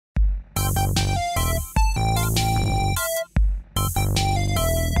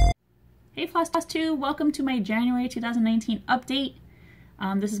Hey Floss Tube, welcome to my January 2019 update.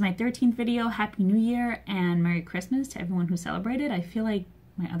 This is my 13th video. Happy New Year and Merry Christmas to everyone who celebrated. I feel like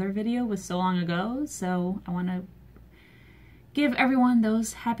my other video was so long ago, so I want to give everyone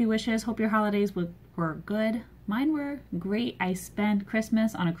those happy wishes. Hope your holidays were good. Mine were great. I spent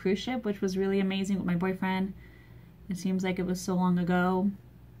Christmas on a cruise ship, which was really amazing with my boyfriend. It seems like it was so long ago,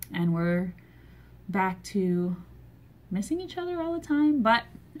 and we're back to missing each other all the time, but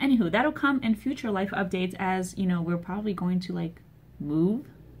anywho, that'll come in future life updates, as you know, we're probably going to like move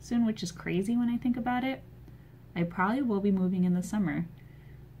soon, which is crazy when I think about it. I probably will be moving in the summer,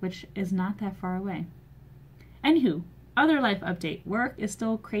 which is not that far away. Anywho, other life update. Work is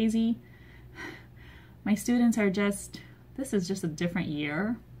still crazy. My students are just, this is just a different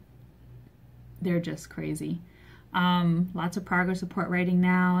year. They're just crazy. Lots of progress report writing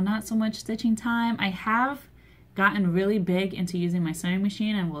now, not so much stitching time. I have gotten really big into using my sewing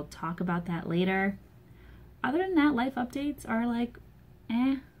machine, and we'll talk about that later. Other than that, life updates are like,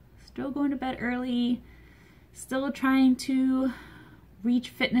 still going to bed early, still trying to reach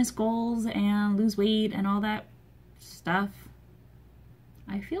fitness goals and lose weight and all that stuff.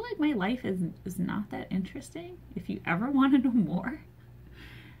 I feel like my life is not that interesting. If you ever want to know more,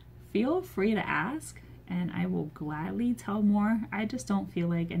 feel free to ask and I will gladly tell more. I just don't feel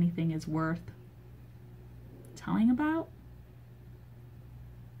like anything is worth telling about.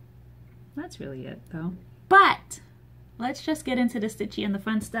 That's really it though. But let's just get into the stitchy and the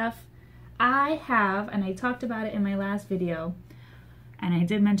fun stuff. I have, and I talked about it in my last video, and I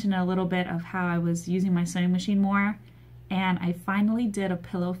did mention a little bit of how I was using my sewing machine more, and I finally did a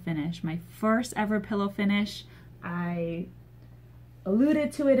pillow finish, my first ever pillow finish. I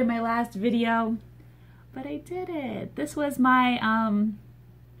alluded to it in my last video, but I did it. This was my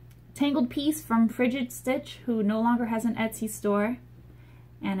Tangled piece from FrigidStitch, who no longer has an Etsy store,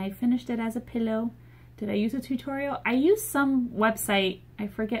 and I finished it as a pillow. Did I use a tutorial? I used some website, I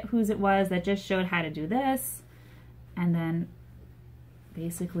forget whose it was, that just showed how to do this and then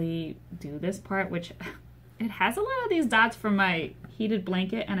basically do this part, which it has a lot of these dots from my heated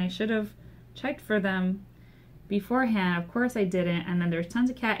blanket, and I should have checked for them beforehand. Of course I didn't, and then there's tons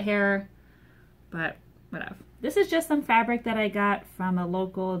of cat hair, but whatever. This is just some fabric that I got from a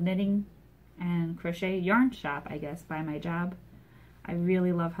local knitting and crochet yarn shop, I guess, by my job. I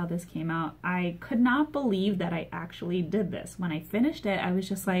really love how this came out. I could not believe that I actually did this. When I finished it, I was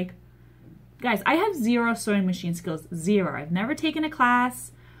just like, guys, I have zero sewing machine skills, zero. I've never taken a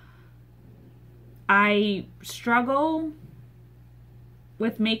class. I struggle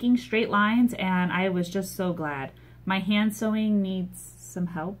with making straight lines, and I was just so glad. My hand sewing needs some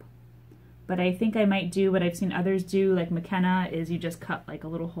help. But I think I might do what I've seen others do, like McKenna, is you just cut like a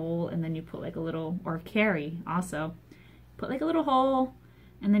little hole and then you put like a little, or Carrie also, put like a little hole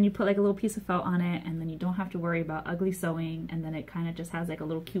and then you put like a little piece of felt on it, and then you don't have to worry about ugly sewing, and then it kind of just has like a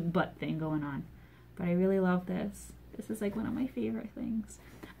little cute butt thing going on. But I really love this. This is like one of my favorite things.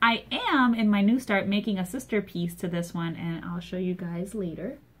 I am, in my new start, making a sister piece to this one, and I'll show you guys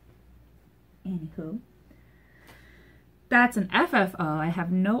later. Anywho. That's an FFO. I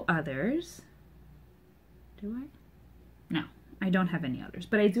have no others. Do I? No, I don't have any others,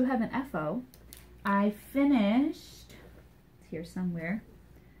 but I do have an FO. I finished, it's here somewhere,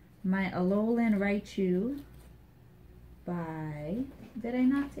 my Alolan Raichu by, did I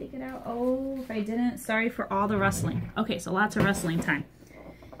not take it out? Oh, if I didn't, sorry for all the rustling. Okay, so lots of rustling time.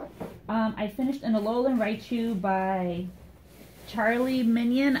 I finished an Alolan Raichu by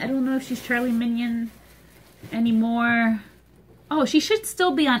CharlyMinion. I don't know if she's CharlyMinion anymore. Oh, she should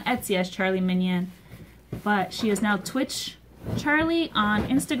still be on Etsy as CharlyMinion, but she is now Twitch Charlie on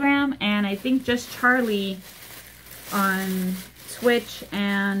Instagram, and I think just Charlie on Twitch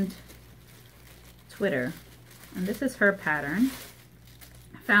and Twitter. And this is her pattern.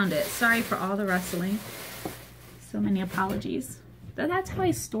 I found it. Sorry for all the rustling. So many apologies. That's how I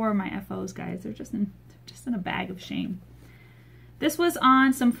store my FOs, guys. They're just in a bag of shame. This was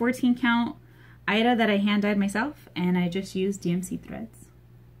on some 14 count Ida that I hand dyed myself, and I just used DMC threads.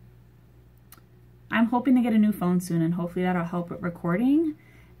 I'm hoping to get a new phone soon, and hopefully that'll help with recording,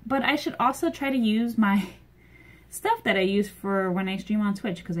 but I should also try to use my stuff that I use for when I stream on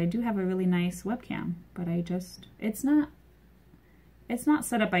Twitch, because I do have a really nice webcam, but it's not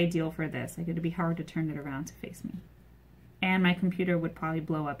set up ideal for this. Like, it'd be hard to turn it around to face me, and my computer would probably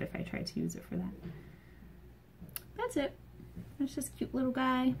blow up if I tried to use it for that. That's it. That's just a cute little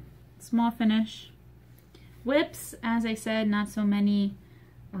guy. Small finish. Whips, as I said, not so many.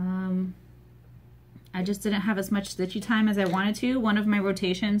 I just didn't have as much stitchy time as I wanted to. One of my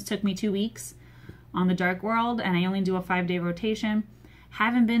rotations took me 2 weeks on the Dark World, and I only do a 5-day rotation.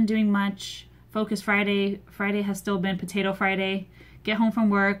 Haven't been doing much. Focus Friday. Friday has still been Potato Friday. Get home from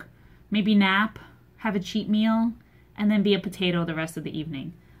work, maybe nap, have a cheat meal, and then be a potato the rest of the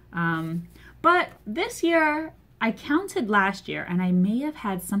evening. But this year, I counted last year, and I may have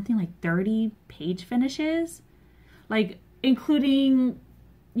had something like 30 page finishes, like including,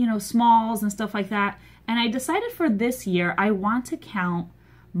 you know, smalls and stuff like that. And I decided for this year, I want to count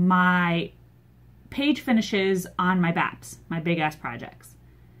my page finishes on my BAPs, my big ass projects,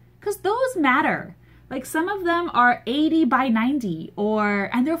 because those matter. Like some of them are 80 by 90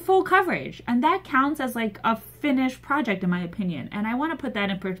 and they're full coverage, and that counts as like a finished project in my opinion. And I want to put that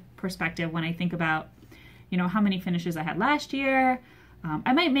in perspective when I think about, you know, how many finishes I had last year.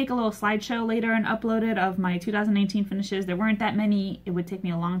 I might make a little slideshow later and upload it of my 2019 finishes. There weren't that many. It would take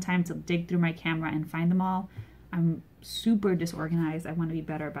me a long time to dig through my camera and find them all. I'm super disorganized. I want to be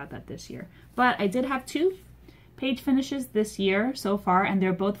better about that this year. But I did have 2 page finishes this year so far, and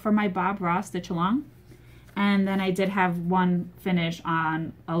they're both for my Bob Ross Stitch Along. And then I did have 1 finish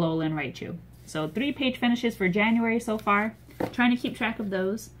on Alolan Raichu. So 3 page finishes for January so far. Trying to keep track of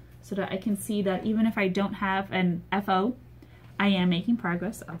those so that I can see that even if I don't have an FO, I am making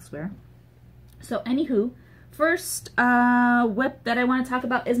progress elsewhere. So anywho, first whip that I want to talk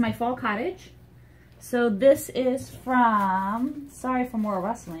about is my Fall Cottage. So this is from, sorry for more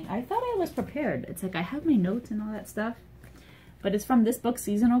rustling. I thought I was prepared. It's like I have my notes and all that stuff. But it's from this book,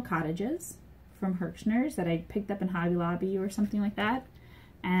 Seasonal Cottages, from Hirschner's, that I picked up in Hobby Lobby or something like that.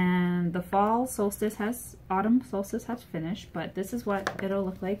 And the fall solstice has, autumn solstice has finished, but this is what it'll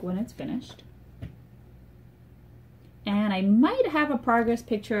look like when it's finished. And I might have a progress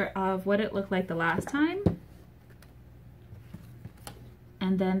picture of what it looked like the last time.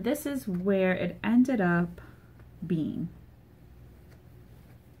 And then this is where it ended up being.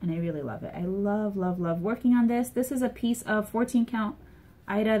 And I really love it. I love, love, love working on this. This is a piece of 14 count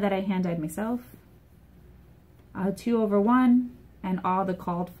Ida that I hand dyed myself. 2/1 and all the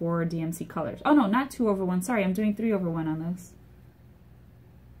called for DMC colors. Oh no, not 2/1. Sorry, I'm doing 3/1 on this.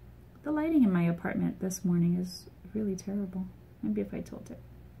 The lighting in my apartment this morning is really terrible. Maybe if I tilt it.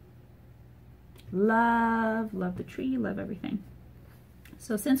 Love, love the tree, love everything.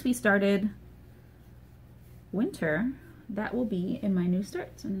 So since we started winter, that will be in my new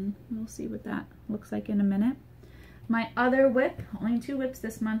starts, and we'll see what that looks like in a minute. My other whip, only 2 whips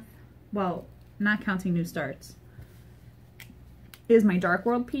this month, well, not counting new starts, is my Dark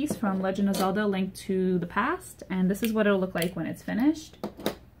World piece from Legend of Zelda: Link to the Past, and this is what it'll look like when it's finished.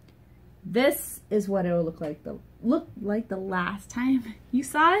 This is what it'll look like the last time you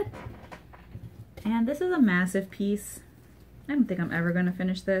saw it. And this is a massive piece. I don't think I'm ever going to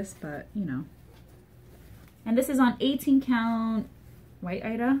finish this, but you know. And this is on 18 count white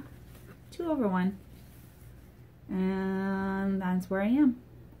Ida, 2/1. And that's where I am.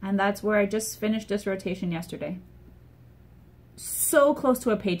 And that's where I just finished this rotation yesterday. So close to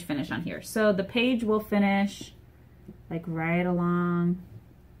a page finish on here. So the page will finish like right along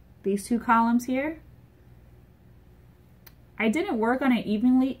these 2 columns here. I didn't work on it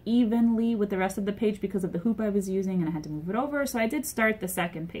evenly with the rest of the page because of the hoop I was using, and I had to move it over. So I did start the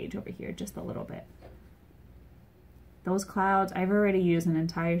second page over here just a little bit. Those clouds, I've already used an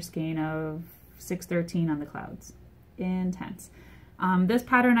entire skein of 613 on the clouds. Intense. This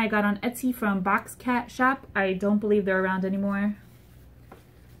pattern I got on Etsy from Box Cat Shop. I don't believe they're around anymore.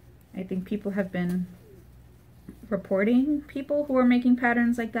 I think people have been reporting people who are making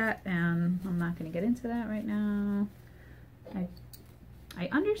patterns like that, and I'm not going to get into that right now. I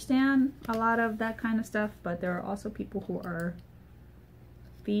understand a lot of that kind of stuff, but there are also people who are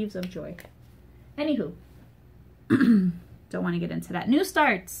thieves of joy. Anywho, don't want to get into that. New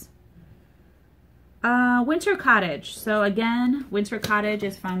starts. Winter Cottage. So again, Winter Cottage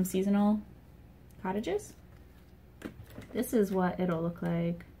is from Seasonal Cottages. This is what it'll look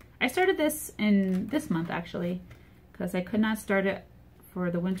like. I started this in this month actually, because I could not start it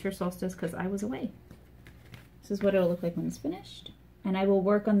for the winter solstice because I was away. This is what it'll look like when it's finished. And I will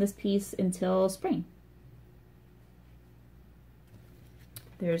work on this piece until spring.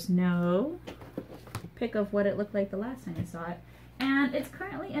 There's no pic of what it looked like the last time I saw it. And it's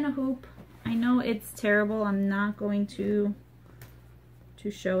currently in a hoop. I know it's terrible. I'm not going to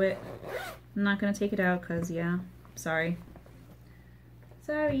show it. I'm not going to take it out because, yeah, sorry.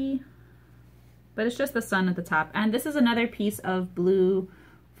 Sorry. But it's just the sun at the top. And this is another piece of blue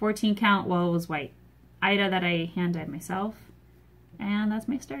 14 count, well, it was white Ida that I hand dyed myself. And that's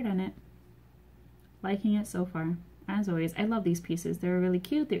my start on it. Liking it so far. As always, I love these pieces. They're really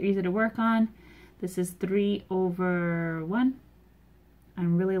cute. They're easy to work on. This is 3/1.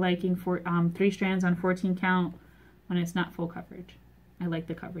 I'm really liking 3 strands on 14 count when it's not full coverage. I like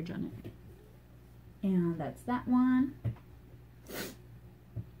the coverage on it. And that's that one.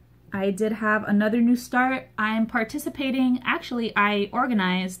 I did have another new start. I'm participating, actually I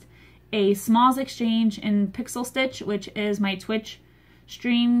organized a smalls exchange in Pixel Stitch, which is my Twitch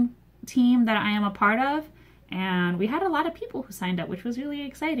stream team that I am a part of. And we had a lot of people who signed up, which was really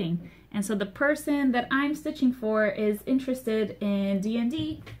exciting. And so the person that I'm stitching for is interested in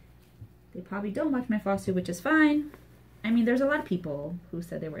D&D. They probably don't watch my Flosstube, which is fine. I mean, there's a lot of people who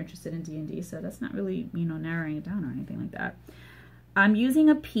said they were interested in D&D, so that's not really, you know, narrowing it down or anything like that. I'm using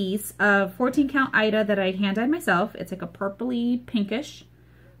a piece of 14 count Ida that I hand-dyed myself. It's like a purpley pinkish.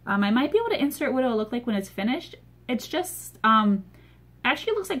 I might be able to insert what it'll look like when it's finished. It's just,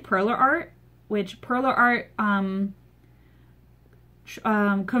 actually looks like perler art, which perler art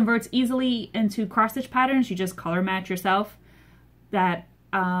converts easily into cross stitch patterns. You just color match yourself. That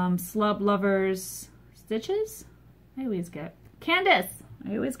Slub Lovers Stitches. I always get Candace.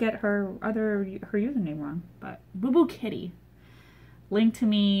 I always get her username wrong, but Boo Boo Kitty. Link to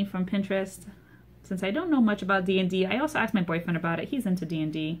me from Pinterest. Since I don't know much about D&D, I also asked my boyfriend about it. He's into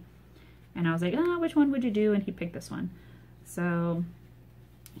D&D, and I was like, oh, which one would you do? And he picked this one. So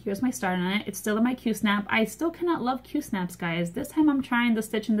here's my start on it. It's still in my Q-snap. I still cannot love Q-snaps, guys. This time I'm trying the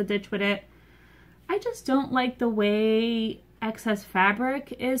stitch in the ditch with it. I just don't like the way excess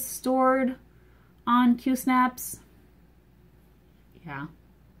fabric is stored on Q-snaps. Yeah.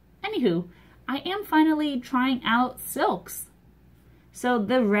 Anywho, I am finally trying out silks. So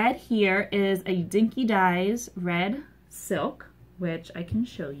the red here is a Dinky Dyes red silk, which I can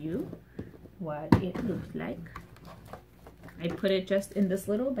show you what it looks like. I put it just in this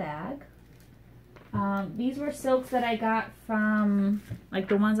little bag. These were silks that I got from, like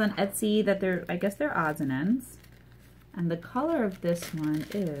the ones on Etsy that I guess they're odds and ends. And the color of this one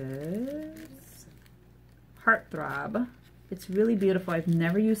is Heartthrob. It's really beautiful. I've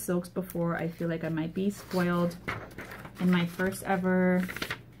never used silks before. I feel like I might be spoiled in my first ever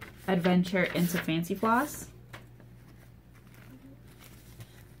adventure into fancy floss.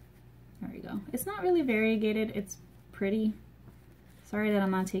 There we go. It's not really variegated. It's pretty. Sorry that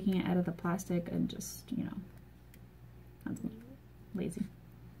I'm not taking it out of the plastic and just, you know, that's me. Lazy.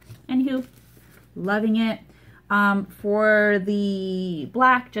 Anywho, loving it. For the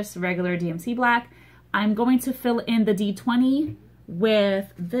black, just regular DMC black, I'm going to fill in the D20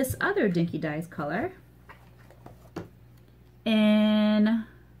 with this other Dinky Dyes color in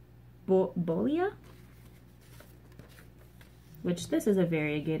Bolia, which this is a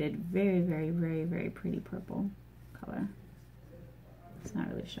variegated, very, very, very, very pretty purple color. It's not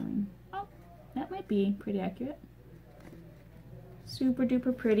really showing. Oh, that might be pretty accurate. Super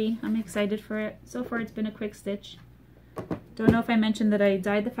duper pretty. I'm excited for it. So far it's been a quick stitch. Don't know if I mentioned that I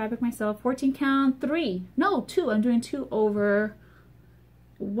dyed the fabric myself. 14 count, 3. No, 2. I'm doing 2 over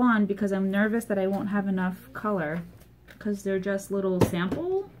 1 because I'm nervous that I won't have enough color because they're just little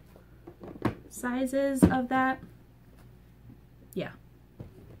sample sizes of that. Yeah.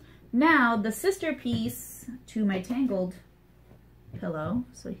 Now the sister piece to my Tangled pillow.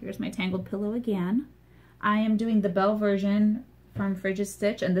 So here's my Tangled pillow again. I am doing the Belle version from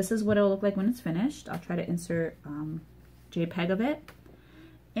FrigidStitch, and this is what it'll look like when it's finished. I'll try to insert JPEG of it.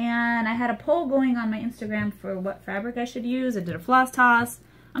 And I had a poll going on my Instagram for what fabric I should use. I did a floss toss.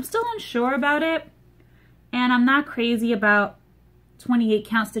 I'm still unsure about it, and I'm not crazy about 28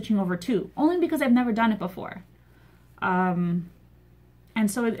 count stitching over 2, only because I've never done it before. And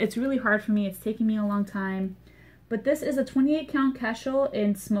so it's really hard for me. It's taking me a long time. But this is a 28 count casual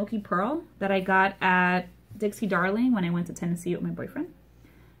in Smoky Pearl that I got at Dixie Darling when I went to Tennessee with my boyfriend.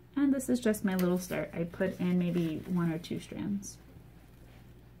 And this is just my little start. I put in maybe 1 or 2 strands.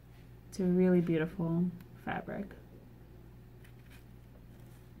 It's a really beautiful fabric.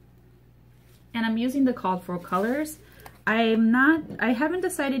 And I'm using the called for colors. I haven't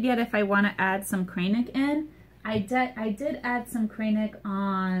decided yet if I want to add some Cranic in. I did add some Cranic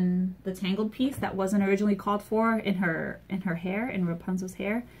on the Tangled piece that wasn't originally called for in her hair, in Rapunzel's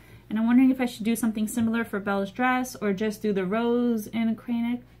hair. And I'm wondering if I should do something similar for Belle's dress or just do the rose in a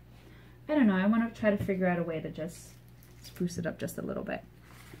Cranic. I don't know. I want to try to figure out a way to just spruce it up just a little bit.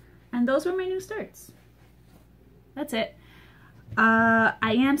 And those were my new starts. That's it. I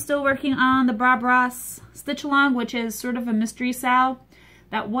am still working on the Bob Ross Stitch Along, which is sort of a mystery sal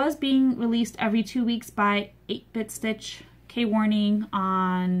that was being released every 2 weeks by 8-Bit Stitch, KWarning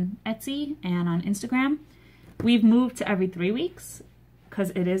on Etsy and on Instagram. We've moved to every 3 weeks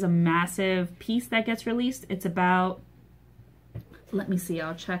because it is a massive piece that gets released. It's about, let me see,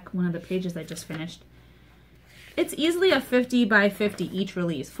 I'll check one of the pages I just finished. It's easily a 50 by 50 each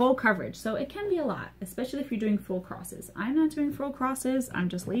release, full coverage. So it can be a lot, especially if you're doing full crosses. I'm not doing full crosses. I'm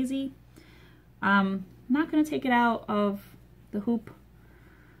just lazy. I'm not going to take it out of the hoop,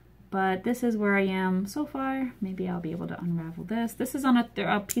 but this is where I am so far. Maybe I'll be able to unravel this. This is on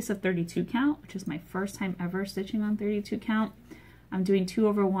a piece of 32 count, which is my first time ever stitching on 32 count. I'm doing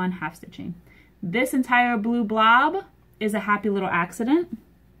 2/1 half stitching. This entire blue blob is a happy little accident.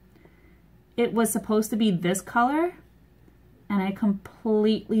 It was supposed to be this color, and I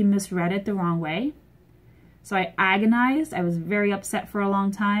completely misread it the wrong way. So I agonized. I was very upset for a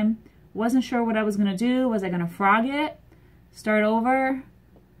long time. Wasn't sure what I was gonna do. Was I gonna frog it, start over?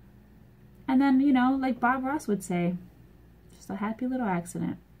 And then, you know, like Bob Ross would say, just a happy little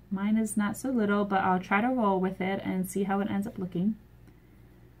accident. Mine is not so little, but I'll try to roll with it and see how it ends up looking.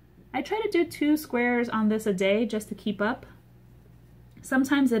 I try to do 2 squares on this a day just to keep up.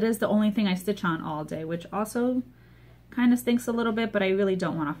 Sometimes it is the only thing I stitch on all day, which also kind of stinks a little bit, but I really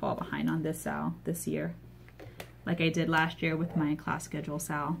don't want to fall behind on this SAL this year, like I did last year with my class schedule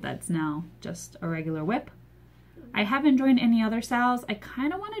SAL that's now just a regular whip. I haven't joined any other SALs. I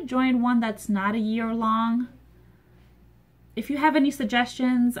kind of want to join one that's not a year long. If you have any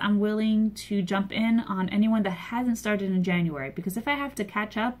suggestions, I'm willing to jump in on anyone that hasn't started in January, because if I have to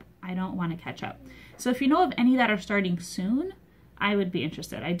catch up, I don't want to catch up. So if you know of any that are starting soon, I would be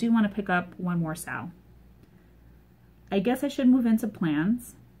interested. I do want to pick up one more SAL. I guess I should move into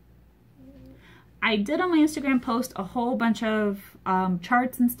plans. I did on my Instagram post a whole bunch of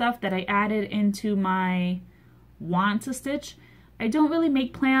charts and stuff that I added into my want to stitch. I don't really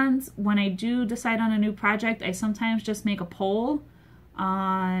make plans. When I do decide on a new project, I sometimes just make a poll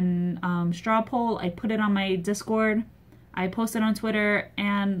on straw poll. I put it on my Discord. I post it on Twitter,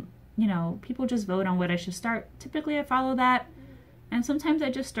 and you know, people just vote on what I should start. Typically I follow that. And sometimes I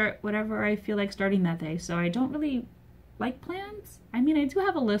just start whatever I feel like starting that day. So I don't really like plans. I mean, I do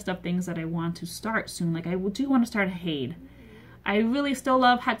have a list of things that I want to start soon. Like I do want to start a Hayden. I really still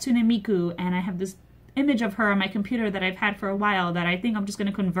love Hatsune Miku, and I have this image of her on my computer that I've had for a while that I think I'm just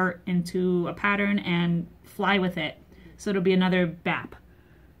going to convert into a pattern and fly with it. So it'll be another BAP.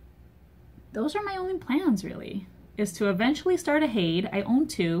 Those are my only plans, really, is to eventually start a Hayden. I own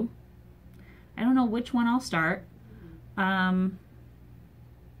 2. I don't know which one I'll start.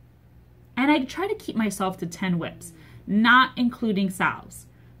 And I try to keep myself to 10 whips, not including SALs.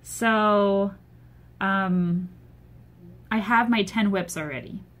 So I have my 10 whips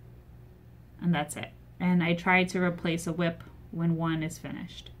already, and that's it. And I try to replace a whip when one is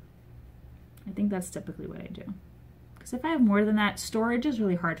finished. I think that's typically what I do. Because if I have more than that, storage is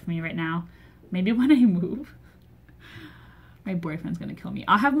really hard for me right now. Maybe when I move, my boyfriend's gonna kill me.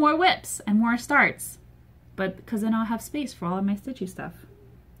 I'll have more whips and more starts, but because then I'll have space for all of my stitchy stuff.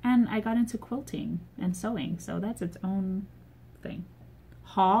 And I got into quilting and sewing, so that's its own thing.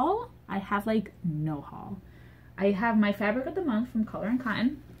 Haul? I have like no haul. I have my fabric of the month from Color and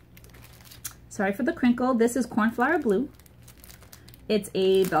Cotton. Sorry for the crinkle. This is Cornflower Blue. It's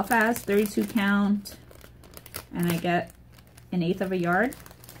a Belfast 32 count, and I get 1/8 of a yard.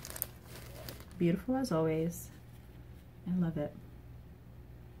 Beautiful as always. I love it.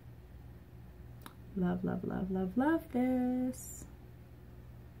 Love, love, love, love, love this.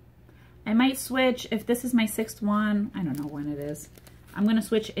 I might switch, if this is my 6th one, I don't know when it is. I'm going to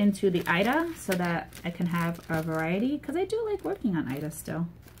switch into the Ida so that I can have a variety, because I do like working on Ida still.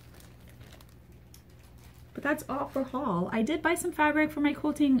 But that's all for haul. I did buy some fabric for my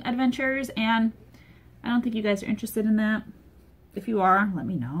quilting adventures, and I don't think you guys are interested in that. If you are, let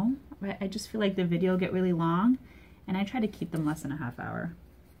me know. I just feel like the video get really long, and I try to keep them less than a half hour.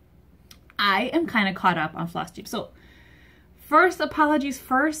 I am kind of caught up on Flosstube. So first, apologies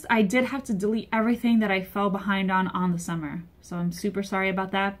first. I did have to delete everything that I fell behind on the summer. So I'm super sorry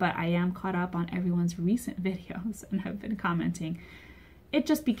about that, but I am caught up on everyone's recent videos and have been commenting. It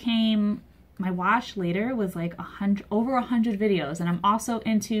just became, my watch later was like over 100 videos, and I'm also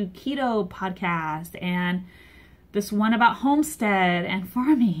into keto podcast and this one about homestead and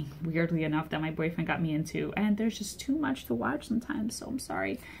farming, weirdly enough, that my boyfriend got me into. And there's just too much to watch sometimes, so I'm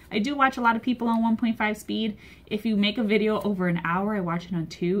sorry. I do watch a lot of people on 1.5 speed. If you make a video over an hour, I watch it on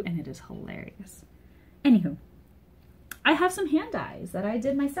 2, and it is hilarious. Anywho, I have some hand dyes that I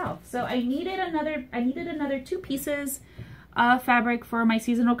did myself. So I needed another 2 pieces of fabric for my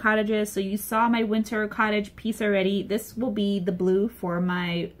seasonal cottages. So you saw my winter cottage piece already. This will be the blue for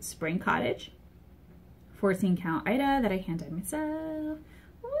my spring cottage. 14 count Ida that I hand dyed myself.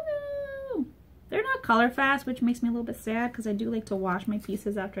 Woo! They're not color fast, which makes me a little bit sad because I do like to wash my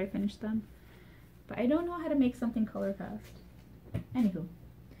pieces after I finish them. But I don't know how to make something color fast. Anywho.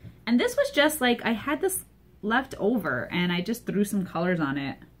 And this was just like, I had this left over and I just threw some colors on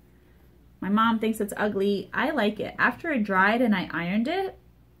it. My mom thinks it's ugly. I like it. After it dried and I ironed it,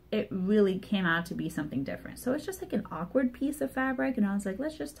 it really came out to be something different. So it's just like an awkward piece of fabric, and I was like,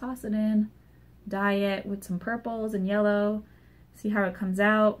 let's just toss it in, dye it with some purples and yellow, see how it comes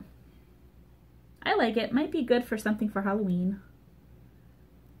out. I like it. Might be good for something for Halloween.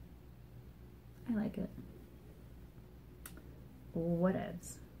 I like it.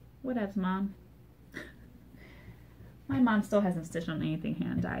 Whatevs. Whatevs, Mom. My mom still hasn't stitched on anything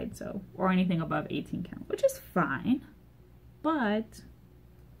hand dyed, so, or anything above 18 count, which is fine, but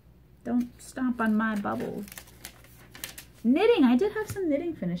don't stomp on my bubbles. Knitting, I did have some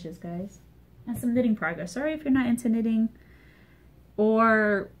knitting finishes, guys, and some knitting progress. Sorry if you're not into knitting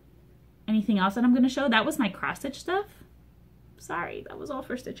or anything else that I'm going to show. That was my cross stitch stuff. Sorry, that was all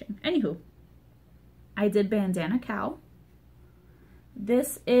for stitching. Anywho, I did Bandana Cow.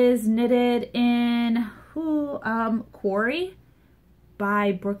 This is knitted in Quarry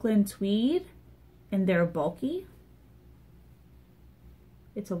by Brooklyn Tweed, and they're bulky.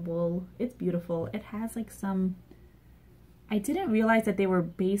 It's a wool. It's beautiful. It has like some, I didn't realize that they were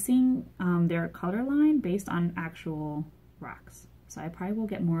basing their color line based on actual rocks. So I probably will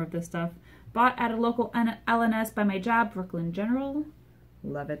get more of this stuff. Bought at a local LNS by my job, Brooklyn General.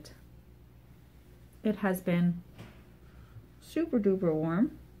 Love it. It has been super duper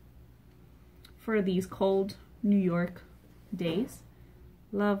warm for these cold New York days.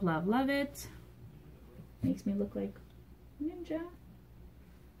 Love, love, love it. Makes me look like Ninja.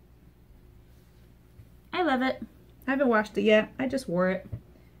 I love it. I haven't washed it yet. I just wore it.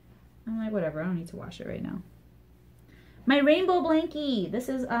 I'm like, whatever, I don't need to wash it right now. My rainbow blankie. This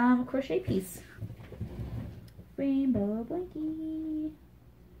is a crochet piece. Rainbow blankie.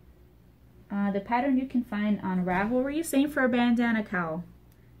 The pattern you can find on Ravelry, same for a Bandana Cow.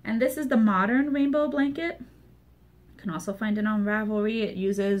 And this is the modern rainbow blanket. You can also find it on Ravelry. It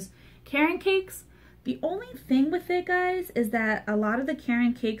uses Caron cakes. The only thing with it, guys, is that a lot of the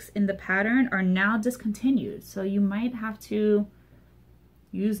Caron cakes in the pattern are now discontinued. So you might have to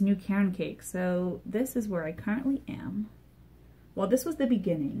use new Caron cakes. So this is where I currently am. Well, this was the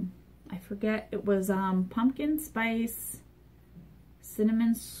beginning. I forget, it was pumpkin spice,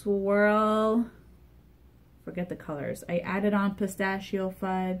 cinnamon swirl, forget the colors. I added on pistachio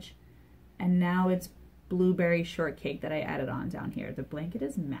fudge, and now it's blueberry shortcake that I added on down here. The blanket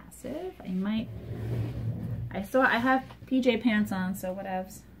is massive. I have PJ pants on, so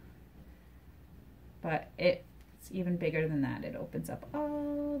whatevs. But it's even bigger than that. It opens up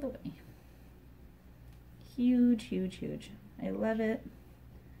all the way. Huge, huge, huge. I love it.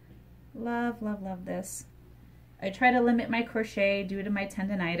 Love, love, love this. I try to limit my crochet due to my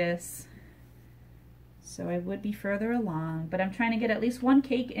tendonitis, so I would be further along, but I'm trying to get at least one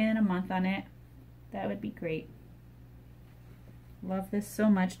cake in a month on it. That would be great. Love this so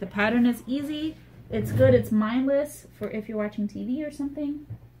much. The pattern is easy. It's good. It's mindless for if you're watching TV or something.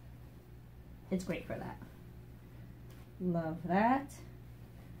 It's great for that. Love that.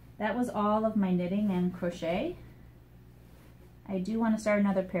 That was all of my knitting and crochet. I do want to start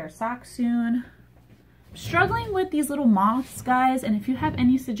another pair of socks soon. I'm struggling with these little moths, guys, and if you have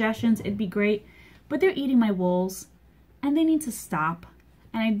any suggestions, it'd be great. But they're eating my wools, and they need to stop.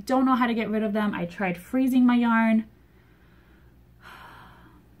 And I don't know how to get rid of them. I tried freezing my yarn.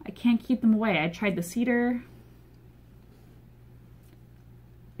 I can't keep them away. I tried the cedar.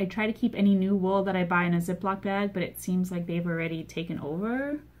 I try to keep any new wool that I buy in a Ziploc bag, but it seems like they've already taken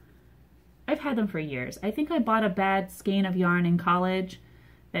over. I've had them for years. I think I bought a bad skein of yarn in college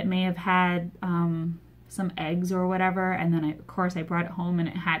that may have had some eggs or whatever, and then of course I brought it home and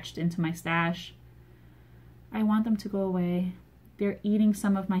it hatched into my stash. I want them to go away. They're eating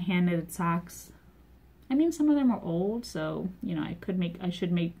some of my hand knitted socks. I mean, some of them are old, so you know I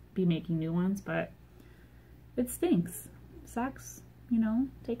should be making new ones, but it stinks. Socks, you know,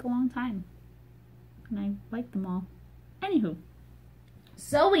 take a long time, and I like them all. Anywho,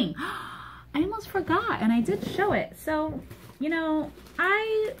 sewing. I almost forgot, and I did show it. So, you know,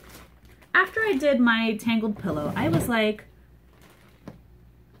 after I did my Tangled pillow, I was like,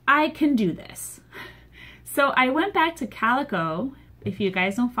 I can do this. So I went back to Calico. If you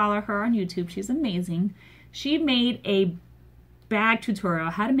guys don't follow her on YouTube, she's amazing. She made a bag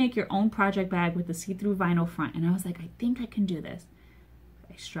tutorial, how to make your own project bag with the see-through vinyl front. And I was like, I think I can do this.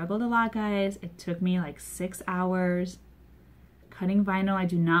 I struggled a lot, guys. It took me like 6 hours. Cutting vinyl, I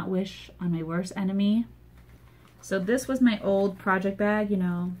do not wish on my worst enemy. So this was my old project bag, you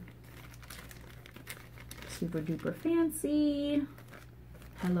know. Super duper fancy.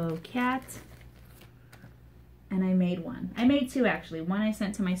 Hello cat. and I made one. I made two actually. One I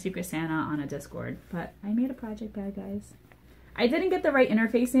sent to my Secret Santa on a Discord, but I made a project bag, guys. I didn't get the right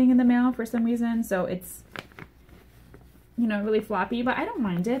interfacing in the mail for some reason, so it's, you know, really floppy, but I don't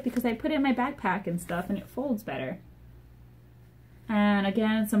mind it because I put it in my backpack and stuff and it folds better. And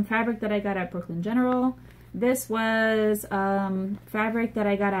again, some fabric that I got at Brooklyn General. This was fabric that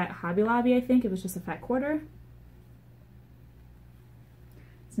I got at Hobby Lobby, I think. It was just a fat quarter.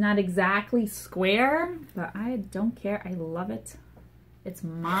 It's not exactly square, but I don't care. I love it. It's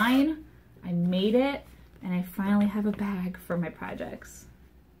mine. I made it, and I finally have a bag for my projects.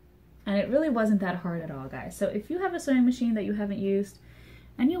 And it really wasn't that hard at all, guys. So if you have a sewing machine that you haven't used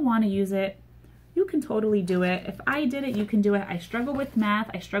and you want to use it, you can totally do it. If I did it, you can do it. I struggle with math.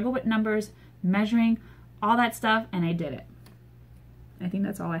 I struggle with numbers, measuring, all that stuff, and I did it. I think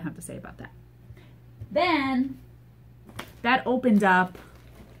that's all I have to say about that. Then that opened up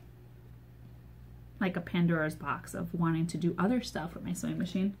like a Pandora's box of wanting to do other stuff with my sewing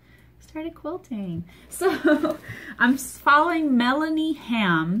machine. I started quilting. So I'm following Melanie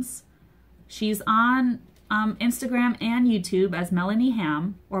Hams. She's on Instagram and YouTube as Melanie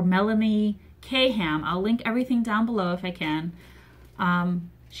Ham or Melanie K Ham. I'll link everything down below if I can.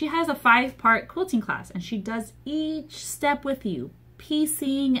 She has a 5-part quilting class and she does each step with you.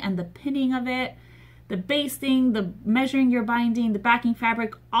 Piecing and the pinning of it, the basting, the measuring your binding, the backing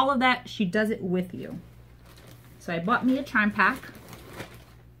fabric, all of that, she does it with you. So I bought me a charm pack.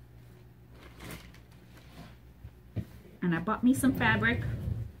 And I bought me some fabric.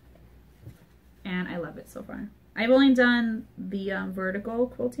 And I love it so far. I've only done the vertical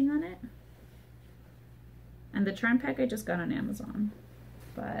quilting on it. And the charm pack I just got on Amazon.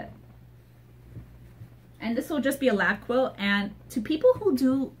 And this will just be a lap quilt, and to people who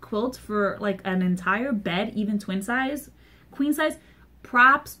do quilts for like an entire bed, even twin size, queen size,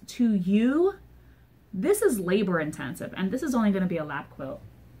 props to you. This is labor intensive, and this is only going to be a lap quilt.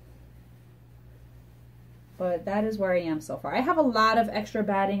 But that is where I am so far. I have a lot of extra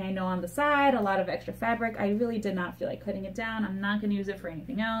batting, I know, on the side, a lot of extra fabric. I really did not feel like cutting it down. I'm not going to use it for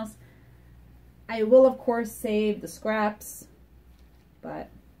anything else. I will, of course, save the scraps, but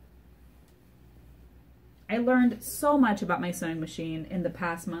I learned so much about my sewing machine in the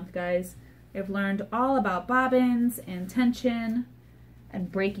past month, guys. I've learned all about bobbins and tension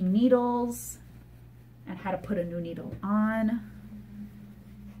and breaking needles and how to put a new needle on.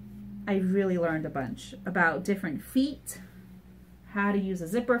 I really learned a bunch about different feet, how to use a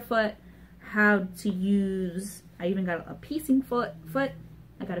zipper foot, how to use, I even got a piecing foot,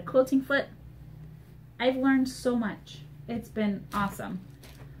 I got a quilting foot. I've learned so much. It's been awesome.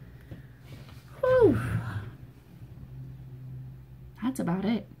 Whew. That's about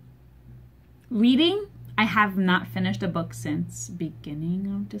it. Reading, I have not finished a book since beginning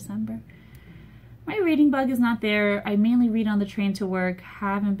of December. My reading bug is not there. I mainly read on the train to work.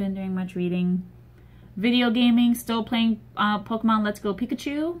 Haven't been doing much reading. Video gaming, still playing Pokemon Let's Go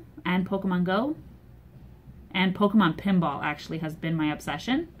Pikachu and Pokemon Go. And Pokemon Pinball actually has been my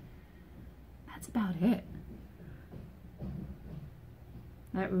obsession. That's about it.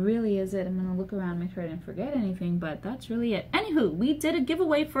 That really is it. I'm going to look around, make sure I didn't forget anything, but that's really it. Anywho, we did a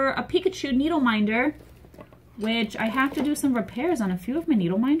giveaway for a Pikachu needle minder, which I have to do some repairs on a few of my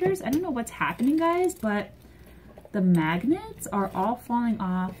needle minders. I don't know what's happening, guys, but the magnets are all falling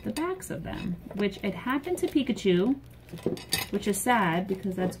off the backs of them, which it happened to Pikachu, which is sad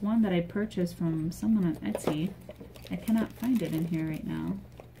because that's one that I purchased from someone on Etsy. I cannot find it in here right now.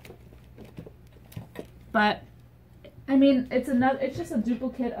 But I mean, it's just a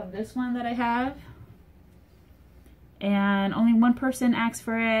duplicate of this one that I have. And only one person asked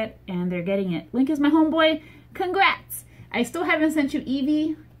for it, and they're getting it. Link is my homeboy. Congrats! I still haven't sent you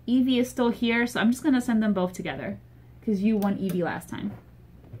Eevee. Eevee is still here, so I'm just going to send them both together. Because you won Eevee last time.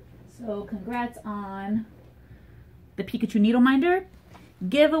 So congrats on the Pikachu needle minder.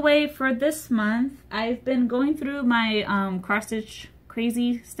 Giveaway for this month. I've been going through my cross-stitch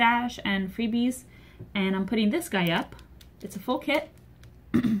crazy stash and freebies. And I'm putting this guy up. It's a full kit.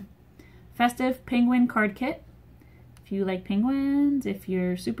 Festive penguin card kit. If you like penguins, if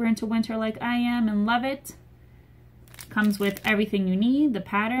you're super into winter like I am and love it, comes with everything you need. The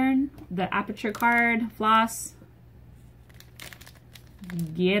pattern, the aperture card, floss.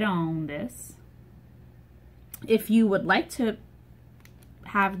 Get on this. If you would like to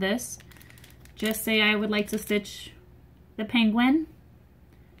have this, just say I would like to stitch the penguin,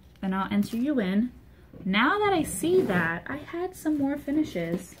 then I'll enter you in. Now that I see that, I had some more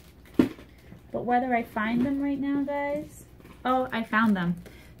finishes, but whether I find them right now, guys, oh, I found them.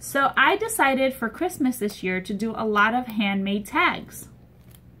 So I decided for Christmas this year to do a lot of handmade tags.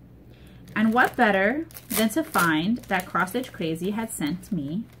 And what better than to find that Cross Stitch Crazy had sent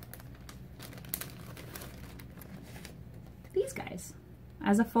me these guys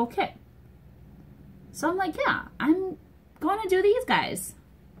as a full kit. So I'm like, yeah, I'm going to do these guys.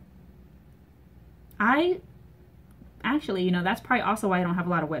 Actually, you know, that's probably also why I don't have a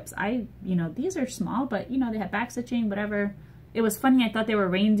lot of whips. You know, these are small, but, you know, they have back stitching, whatever. It was funny. I thought they were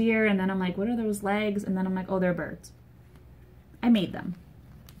reindeer, and then I'm like, what are those legs? And then I'm like, oh, they're birds. I made them.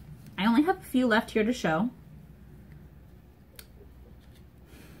 I only have a few left here to show.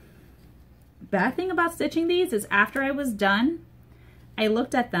 Bad thing about stitching these is after I was done, I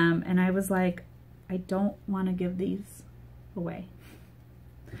looked at them and I was like, I don't want to give these away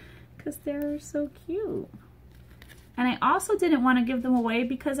because they're so cute. And I also didn't want to give them away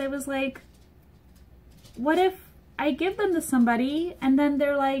because I was like, what if I give them to somebody and then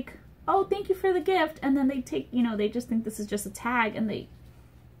they're like, oh, thank you for the gift, and then they take, you know, they just think this is just a tag and they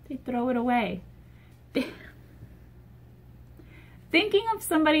throw it away. Thinking of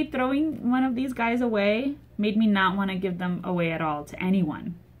somebody throwing one of these guys away made me not want to give them away at all to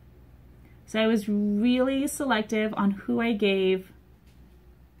anyone. So I was really selective on who I gave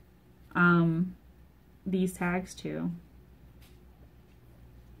these tags to.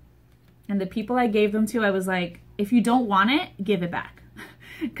 And the people I gave them to, I was like, if you don't want it, give it back.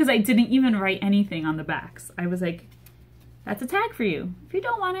 Because I didn't even write anything on the backs. I was like, that's a tag for you. If you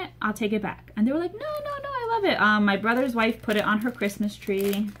don't want it, I'll take it back. And they were like, no, no, no, I love it. My brother's wife put it on her Christmas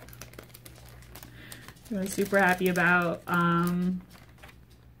tree. I was super happy about.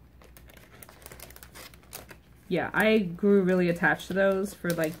 Yeah, I grew really attached to those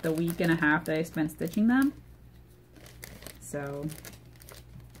for like the week and a half that I spent stitching them. So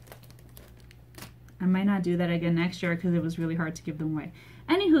I might not do that again next year because it was really hard to give them away.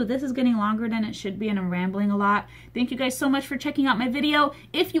 Anywho, this is getting longer than it should be and I'm rambling a lot. Thank you guys so much for checking out my video.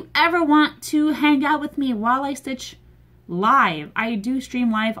 If you ever want to hang out with me while I stitch live, I do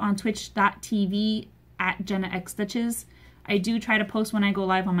stream live on twitch.tv at JennaXStitches. I do try to post when I go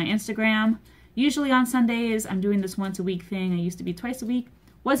live on my Instagram. Usually on Sundays. I'm doing this once a week thing. I used to be twice a week.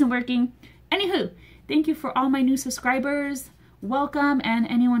 Wasn't working. Anywho, thank you for all my new subscribers. Welcome, and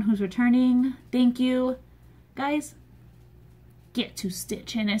anyone who's returning, thank you. Guys, get to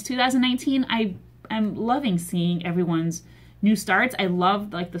stitching. It's 2019. I am loving seeing everyone's new starts. I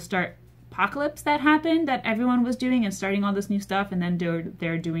loved like the start apocalypse that happened, that everyone was doing and starting all this new stuff, and then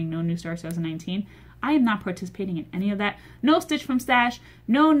they're doing no new starts 2019. I am not participating in any of that. No Stitch from Stash,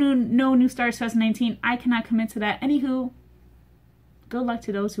 no new starts 2019. I cannot commit to that. Anywho, good luck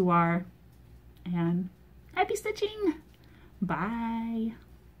to those who are, and happy stitching. Bye.